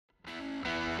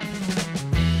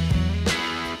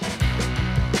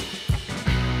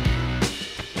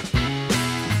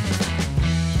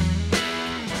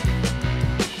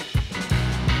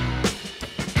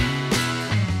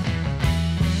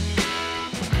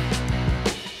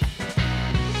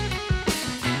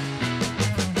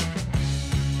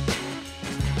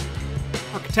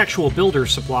Architectural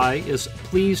Builder's Supply is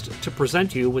pleased to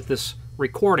present you with this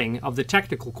recording of the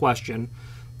technical question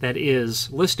that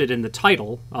is listed in the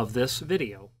title of this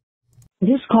video.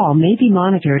 This call may be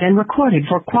monitored and recorded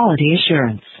for quality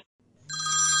assurance.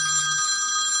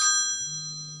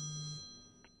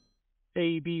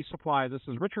 AB Supply, this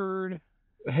is Richard.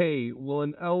 Hey, will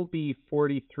an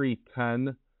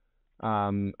LB4310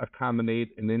 accommodate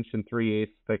an 1 3/8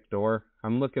 thick door?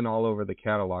 I'm looking all over the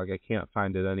catalog. I can't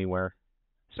find it anywhere.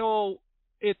 So,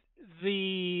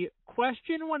 the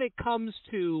question when it comes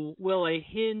to will a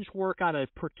hinge work on a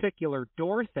particular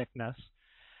door thickness,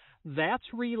 that's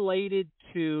related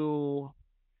to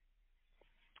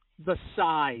the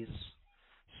size.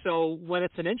 So when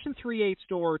it's an 1 3/8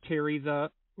 door, Terry,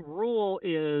 the rule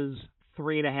is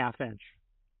 3.5 inch.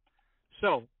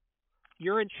 So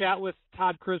you're in chat with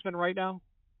Todd Krisman right now?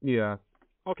 Yeah.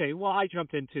 Okay, well, I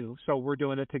jumped in too, so we're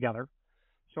doing it together.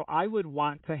 So I would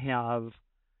want to have,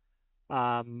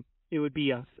 it would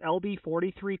be a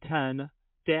LB4310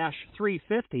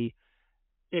 D350,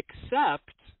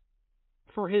 except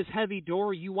for his heavy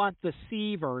door, you want the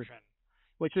C version,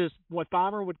 which is what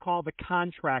Bomber would call the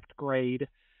contract grade,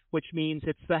 which means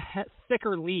it's the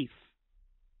thicker leaf.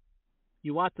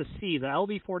 You want the C, the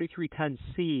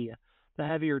LB4310C, the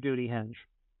heavier duty hinge.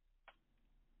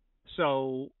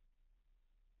 So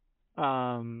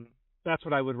that's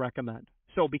what I would recommend.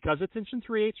 So because it's 1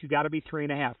 3/8, you got to be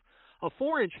 3.5. A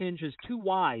 4-inch hinge is too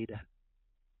wide.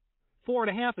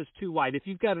 4.5 is too wide. If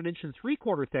you've got an 1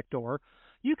 3/4 thick door,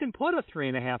 you can put a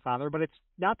 3.5 on there, but it's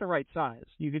not the right size.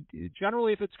 You could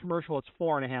generally, if it's commercial, it's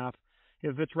 4.5.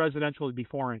 If it's residential, it'd be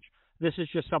 4-inch. This is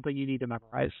just something you need to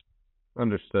memorize.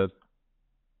 Understood.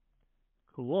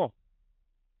 Cool.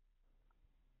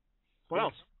 What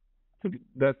else?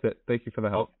 That's it. Thank you for the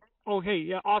help. Okay,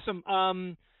 yeah, awesome.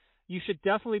 You should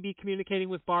definitely be communicating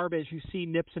with Barb as you see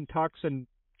nips and tucks and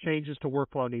changes to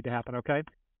workflow need to happen, okay?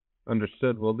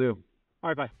 Understood. Will do. All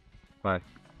right, bye. Bye.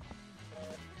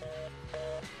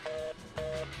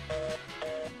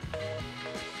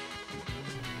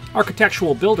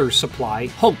 Architectural Builder's Supply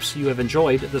hopes you have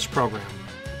enjoyed this program.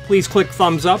 Please click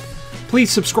thumbs up,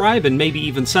 please subscribe, and maybe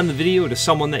even send the video to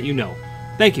someone that you know.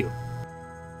 Thank you.